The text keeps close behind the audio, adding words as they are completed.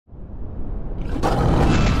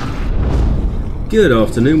Good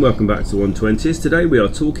afternoon, welcome back to 120s. Today we are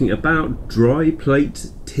talking about dry plate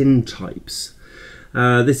tin types.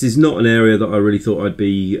 This is not an area that I really thought I'd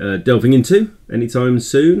be delving into anytime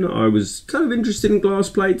soon. I was kind of interested in glass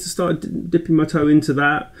plates, I started dipping my toe into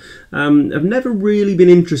that. I've never really been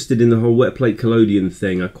interested in the whole wet plate collodion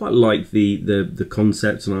thing. I quite like the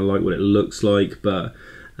concept and I like what it looks like, but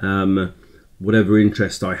whatever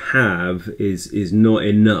interest I have is not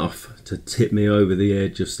enough to tip me over the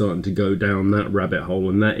edge of starting to go down that rabbit hole,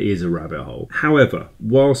 and that is a rabbit hole. However,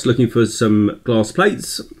 whilst looking for some glass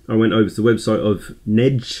plates, I went over to the website of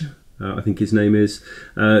Nejc, I think his name is,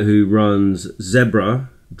 who runs Zebra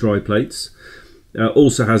dry plates.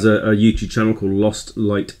 Also has a YouTube channel called Lost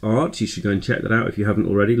Light Art. You should go and check that out if you haven't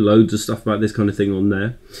already. Loads of stuff about this kind of thing on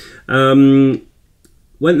there.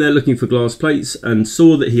 Went there looking for glass plates and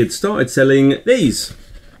saw that he had started selling these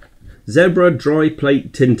Zebra dry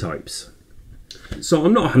plate tin types. So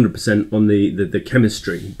I'm not 100% on the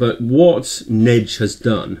chemistry, but what Nejc has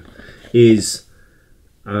done is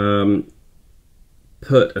put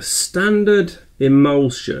a standard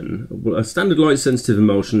emulsion, a standard light sensitive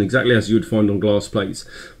emulsion, exactly as you would find on glass plates,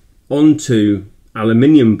 onto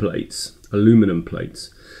aluminum plates,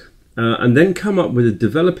 and then come up with a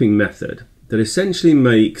developing method that essentially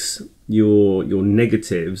makes your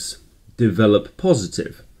negatives develop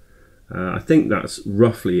positive. I think that's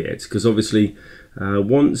roughly it, because obviously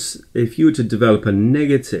if you were to develop a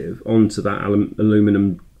negative onto that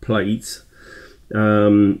aluminum plate,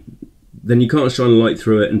 then you can't shine light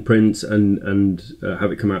through it and print and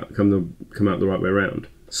have it come out the right way around.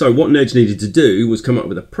 So what Nejc needed to do was come up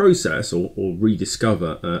with a process or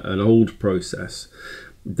rediscover an old process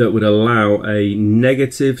that would allow a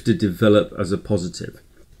negative to develop as a positive.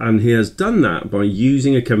 And he has done that by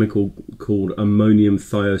using a chemical called ammonium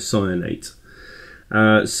thiocyanate.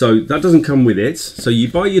 So that doesn't come with it. So you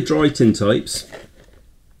buy your dry tin types.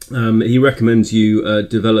 He recommends you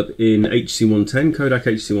develop in HC110, Kodak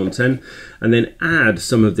HC110, and then add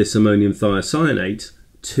some of this ammonium thiocyanate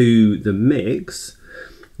to the mix,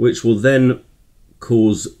 which will then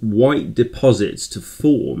cause white deposits to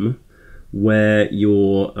form where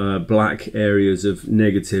your black areas of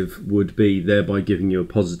negative would be, thereby giving you a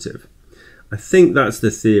positive. I think that's the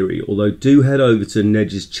theory, although do head over to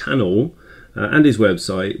Nejc's channel and his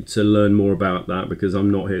website to learn more about that, because I'm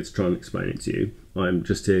not here to try and explain it to you. I'm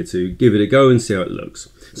just here to give it a go and see how it looks.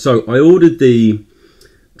 So I ordered the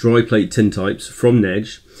dry plate tin types from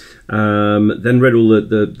Nejc, then read all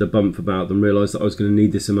the bump about them, realised that I was going to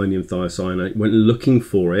need this ammonium thiocyanate, went looking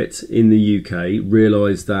for it in the UK,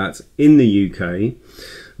 realised that in the UK,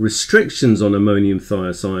 restrictions on ammonium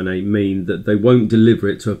thiocyanate mean that they won't deliver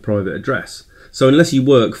it to a private address. So unless you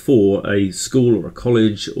work for a school or a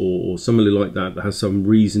college or somebody like that has some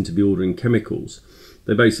reason to be ordering chemicals,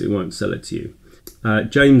 they basically won't sell it to you.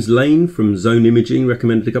 James Lane from Zone Imaging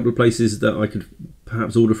recommended a couple of places that I could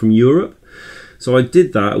perhaps order from Europe. So I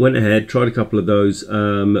did that, went ahead, tried a couple of those,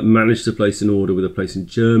 managed to place an order with a place in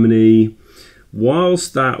Germany.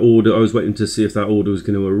 Whilst that order, I was waiting to see if that order was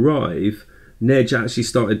going to arrive, Nejc actually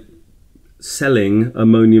started selling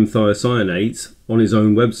ammonium thiocyanate on his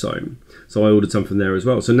own website. So I ordered some from there as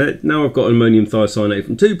well. So now I've got ammonium thiocyanate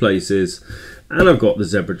from two places, and I've got the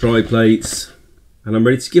Zebra dry plates, and I'm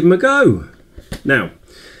ready to give them a go. Now,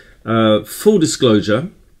 full disclosure,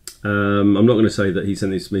 I'm not going to say that he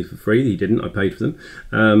sent these to me for free. He didn't. I paid for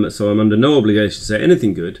them. So I'm under no obligation to say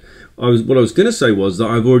anything good. What I was going to say was that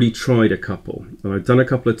I've already tried a couple. And I've done a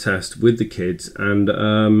couple of tests with the kids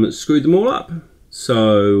and screwed them all up.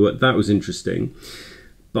 So that was interesting.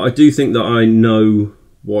 But I do think that I know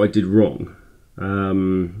what I did wrong.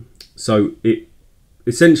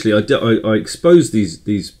 Essentially, I exposed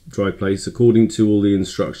these dry plates according to all the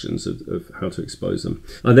instructions of how to expose them.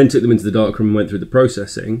 I then took them into the darkroom and went through the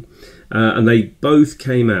processing, and they both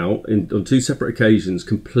came out on two separate occasions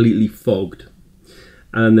completely fogged.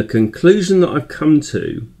 And the conclusion that I've come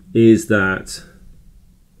to is that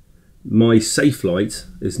my safe light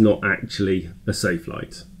is not actually a safe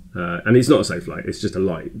light. And it's not a safe light, it's just a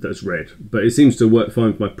light that's red. But it seems to work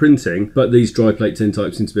fine for my printing, but these dry plate tin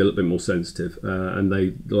types seem to be a little bit more sensitive. And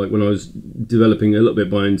they, like when I was developing a little bit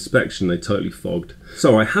by inspection, they totally fogged.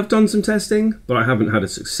 So I have done some testing, but I haven't had a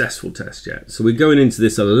successful test yet. So we're going into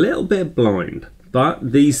this a little bit blind.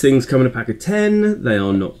 But these things come in a pack of 10, they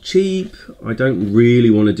are not cheap. I don't really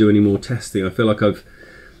want to do any more testing. I feel like I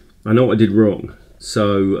know what I did wrong. So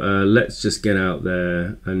let's just get out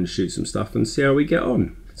there and shoot some stuff and see how we get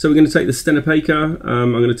on. So we're going to take the Stenapaker.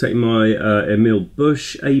 I'm going to take my Emil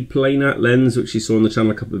Bush A planar lens, which you saw on the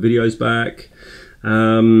channel a couple of videos back.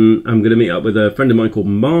 I'm going to meet up with a friend of mine called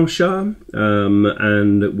Marsha,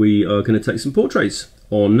 and we are going to take some portraits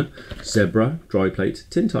on zebra dry plate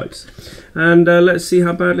tintypes. And let's see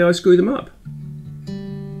how badly I screw them up.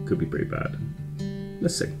 Could be pretty bad.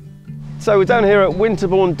 Let's see. So we're down here at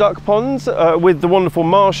Winterbourne Duck Ponds with the wonderful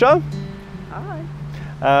Marsha. Hi.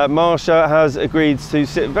 Marsha has agreed to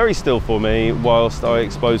sit very still for me whilst I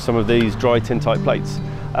expose some of these dry tintype plates.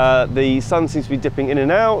 The sun seems to be dipping in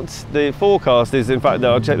and out. The forecast is, in fact,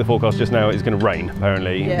 I checked the forecast just now, it's going to rain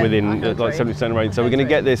apparently, within like 70% rain. So we're going to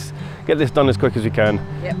get this done as quick as we can.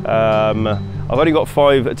 Yep. I've only got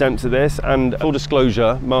 5 attempts at this, and full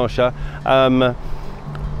disclosure, Marsha,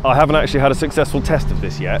 I haven't actually had a successful test of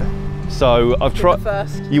this yet. So I've tried.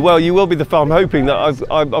 You will be the first. I'm hoping that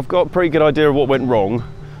I've got a pretty good idea of what went wrong.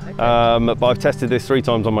 Okay. But I've tested this 3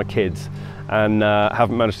 times on my kids, and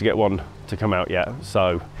haven't managed to get one to come out yet.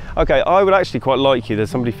 So, okay, I would actually quite like you. There's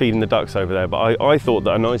somebody feeding the ducks over there, but I thought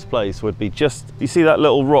that a nice place would be just. You see that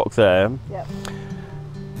little rock there? Yep.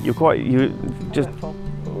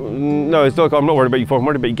 No, it's not. I'm not worried about you. I'm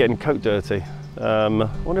worried about you getting coat dirty. I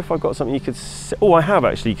wonder if I've got something you could sit. Oh, I have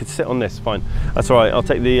actually. You could sit on this. Fine. That's all right. I'll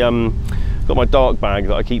take the. Got my dark bag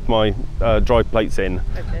that I keep my dry plates in,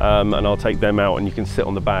 okay. And I'll take them out, and you can sit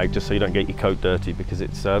on the bag just so you don't get your coat dirty, because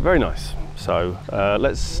it's very nice. So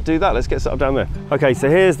let's do that. Let's get set up down there. Okay, so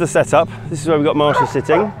here's the setup. This is where we've got Marsha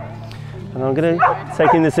sitting, and I'm going to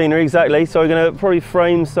take in the scenery exactly. So we're going to probably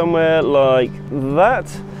frame somewhere like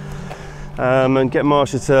that, and get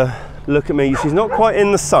Marsha to look at me. She's not quite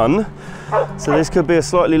in the sun, so this could be a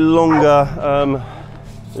slightly longer.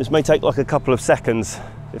 This may take like a couple of seconds,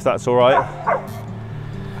 if that's all right.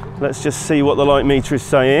 Let's just see what the light meter is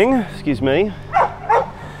saying. Excuse me.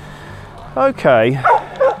 Okay.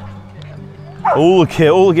 All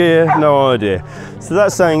the gear, no idea. So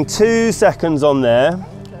that's saying 2 seconds on there.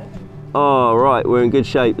 Oh, right, we're in good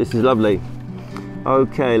shape. This is lovely.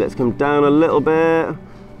 Okay, let's come down a little bit.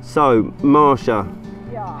 So, Marsha,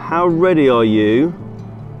 how ready are you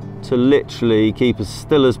to literally keep as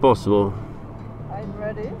still as possible? I'm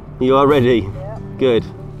ready. You are ready? Yeah. Good.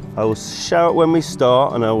 I will shout when we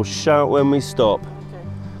start, and I will shout when we stop.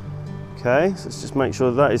 Okay, so let's just make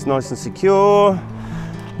sure that is nice and secure.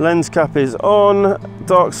 Lens cap is on,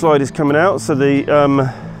 dark slide is coming out, so the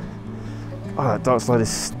that dark slide is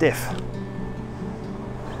stiff.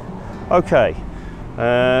 Okay,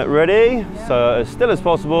 ready? Yeah. So as still as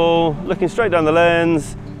possible, looking straight down the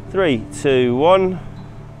lens. 3, 2, 1.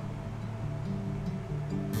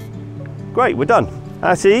 Great, we're done.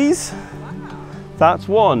 At ease. That's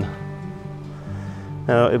 1.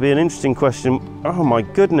 Now it'll be an interesting question. Oh my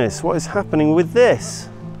goodness, what is happening with this?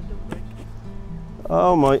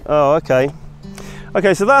 Oh, okay.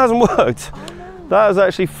 Okay, so that hasn't worked. That has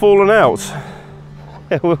actually fallen out.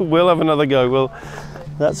 We'll have another go.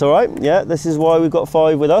 That's all right. Yeah, this is why we've got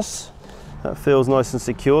 5 with us. That feels nice and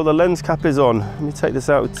secure. The lens cap is on. Let me take this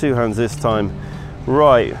out with 2 hands this time.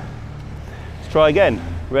 Right, let's try again.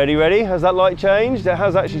 Ready? Has that light changed? It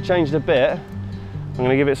has actually changed a bit. I'm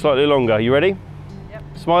gonna give it slightly longer. You ready? Yep.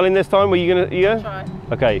 Smiling this time? You gonna? Try.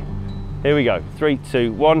 Okay, here we go. 3,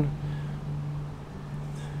 2, 1.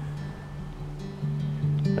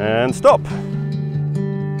 And stop.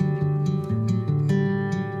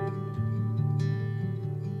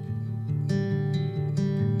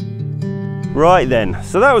 Right then,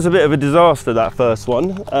 so that was a bit of a disaster, that first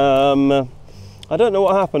one. I don't know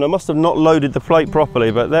what happened. I must have not loaded the plate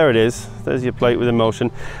properly, but there it is. There's your plate with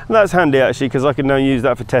emulsion. And that's handy actually, because I can now use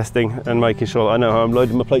that for testing and making sure that I know how I'm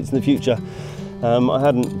loading my plates in the future. I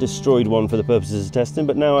hadn't destroyed one for the purposes of testing,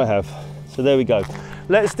 but now I have. So there we go.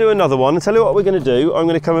 Let's do another one. I'll tell you what we're going to do. I'm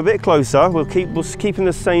going to come a bit closer. We'll keep in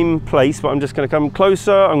the same place, but I'm just going to come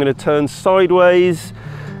closer. I'm going to turn sideways.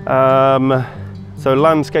 So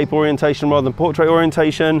landscape orientation rather than portrait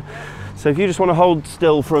orientation. So if you just want to hold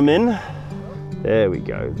still for a min. There we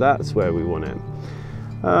go. That's where we want it.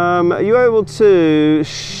 Are you able to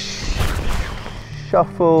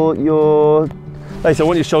shuffle your... Hey, so I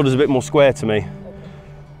want your shoulders a bit more square to me.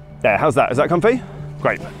 There, how's that? Is that comfy?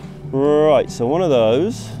 Great. Right, so one of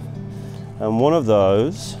those and one of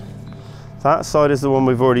those. That side is the one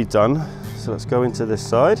we've already done. So let's go into this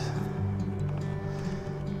side.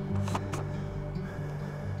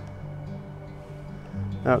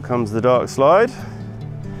 Out comes the dark slide.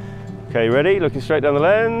 Okay, ready? Looking straight down the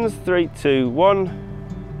lens. 3, 2, 1.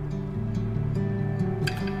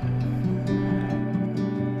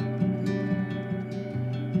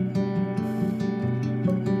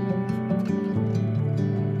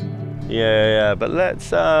 Yeah, but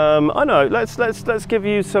let's let's give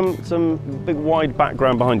you some big wide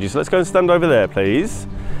background behind you. So let's go and stand over there, please.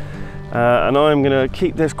 And I'm going to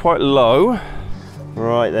keep this quite low.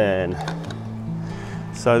 Right then.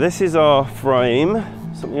 So this is our frame,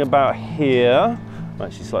 something about here. I'm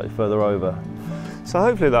actually slightly further over. So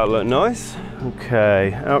hopefully that'll look nice.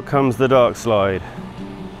 Okay, out comes the dark slide.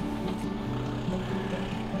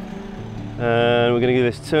 And we're going to give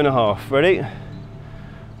this 2.5. Ready?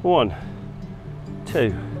 1,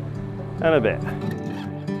 2, and a bit.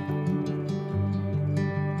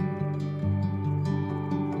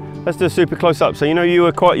 Let's do a super close up. So you know you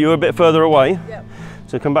were a bit further away. Yep.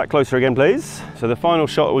 So come back closer again, please. So the final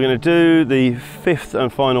shot we're going to do, the 5th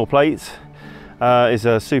and final plate, is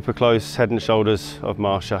a super close head and shoulders of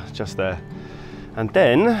Marsha, just there. And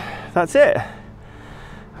then that's it.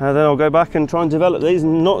 And then I'll go back and try and develop these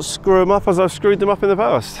and not screw them up as I've screwed them up in the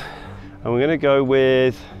past. And we're going to go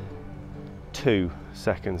with 2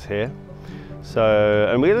 seconds here. So,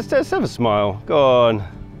 and let's have a smile. Go on.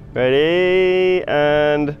 Ready,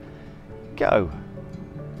 and go.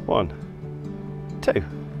 1, 2.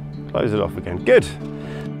 Close it off again. Good.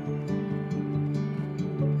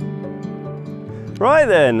 Right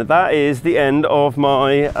then, that is the end of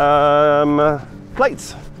my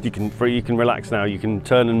plates. You can relax now. You can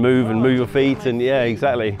turn and move your feet, and yeah,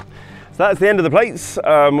 exactly. So that's the end of the plates.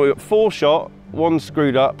 We've got 4 shot, 1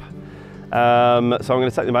 screwed up. So I'm going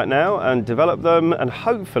to take them out now and develop them, and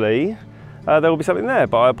hopefully there will be something there.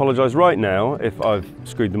 But I apologise right now if I've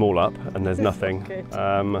screwed them all up and there's nothing. Okay.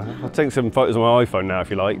 I'll take some photos on my iPhone now if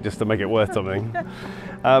you like, just to make it worth something.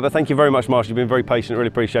 But thank you very much, Marsha. You've been very patient. Really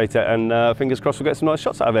appreciate it, and fingers crossed we'll get some nice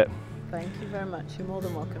shots out of it. Thank you very much. You're more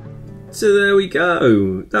than welcome. So there we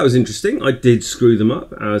go. That was interesting. I did screw them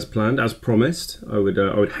up as planned, as promised. I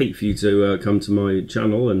would hate for you to come to my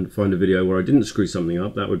channel and find a video where I didn't screw something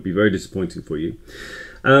up. That would be very disappointing for you.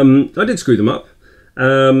 I did screw them up,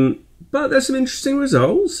 but there's some interesting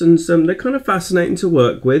results, and they're kind of fascinating to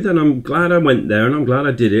work with. And I'm glad I went there, and I'm glad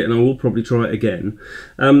I did it, and I will probably try it again.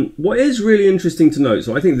 What is really interesting to note,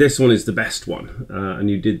 so I think this one is the best one, and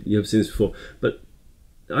you have seen this before, but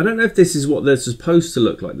I don't know if this is what they're supposed to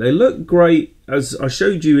look like. They look great, as I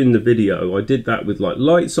showed you in the video. I did that with like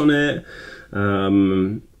lights on it,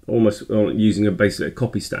 almost using basically a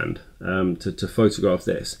copy stand to photograph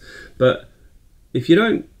this. But if you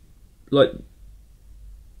don't, like,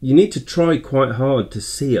 you need to try quite hard to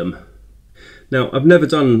see them. Now, I've never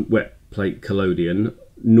done wet plate collodion,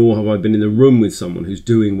 nor have I been in the room with someone who's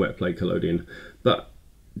doing wet plate collodion. But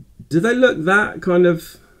do they look that kind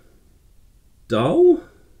of dull?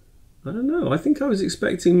 I don't know. I think I was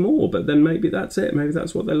expecting more, but then maybe that's it. Maybe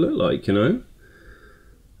that's what they look like, you know.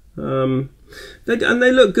 And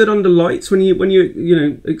they look good under lights when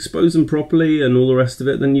you expose them properly and all the rest of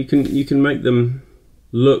it. Then you can make them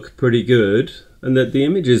look pretty good, and that the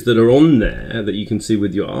images that are on there that you can see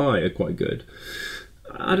with your eye are quite good.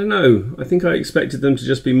 I don't know. I think I expected them to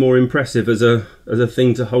just be more impressive as a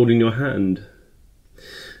thing to hold in your hand.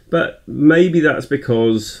 But maybe that's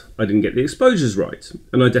because I didn't get the exposures right,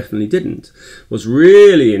 and I definitely didn't. What's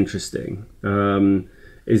really interesting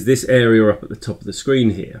is this area up at the top of the screen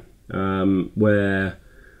here, where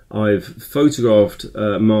I've photographed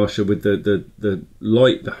Marsha with the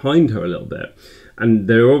light behind her a little bit. And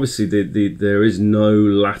there obviously there is no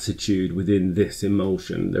latitude within this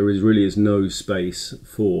emulsion. There really is no space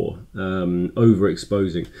for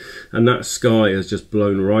overexposing, and that sky has just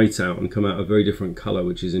blown right out and come out a very different colour,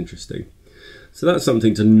 which is interesting. So that's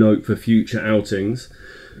something to note for future outings.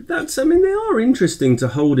 I mean, they are interesting to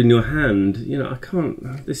hold in your hand. You know, I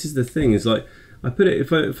can't. This is the thing. Is like I put it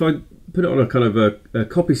if I put it on a kind of a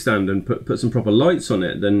copy stand and put some proper lights on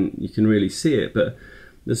it, then you can really see it. But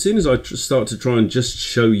as soon as I start to try and just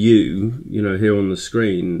show you, here on the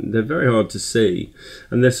screen, they're very hard to see.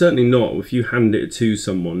 And they're certainly not, if you hand it to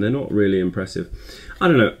someone, they're not really impressive. I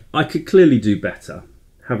don't know, I could clearly do better.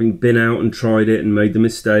 Having been out and tried it and made the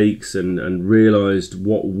mistakes and realised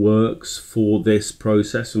what works for this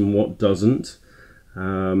process and what doesn't. I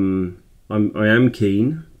am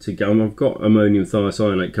keen to go. I've got ammonium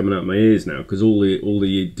thiocyanate coming out my ears now because all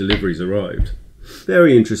the deliveries arrived.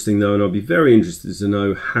 Very interesting though, and I'll be very interested to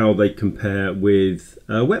know how they compare with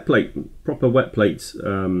wet plate, proper wet plate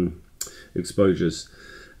exposures.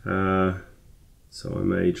 So I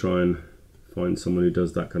may try and find someone who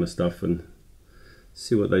does that kind of stuff and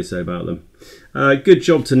see what they say about them. Good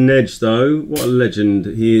job to Nejc though. What a legend.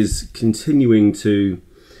 He is continuing to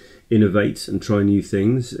innovate and try new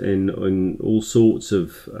things in all sorts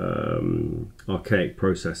of archaic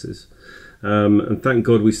processes. And thank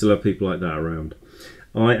God we still have people like that around.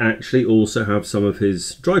 I actually also have some of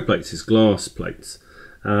his dry plates, his glass plates,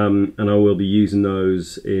 and I will be using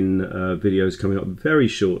those in videos coming up very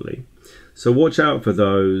shortly. So watch out for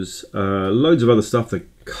those. Loads of other stuff. The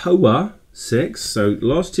Kowa 6. So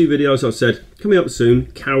last 2 videos I've said coming up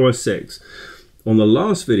soon, Kowa 6. On the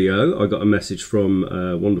last video I got a message from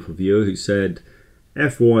a wonderful viewer who said,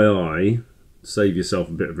 FYI, save yourself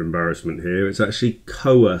a bit of embarrassment here, it's actually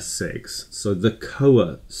Kowa 6. So the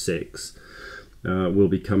Kowa 6 will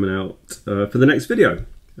be coming out for the next video.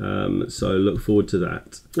 So look forward to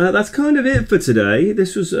that. That's kind of it for today.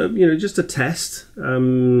 This was, you know, just a test.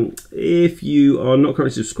 If you are not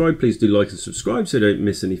currently subscribed, please do like and subscribe so you don't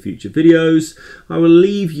miss any future videos. I will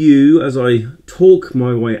leave you, as I talk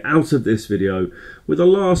my way out of this video, with a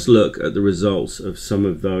last look at the results of some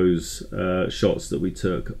of those shots that we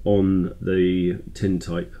took on the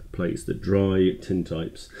tintype plates, the dry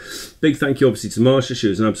tintypes. Big thank you obviously to Marsha, she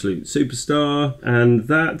was an absolute superstar, and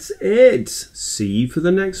that's it. See you for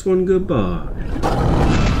the next one.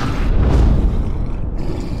 Goodbye.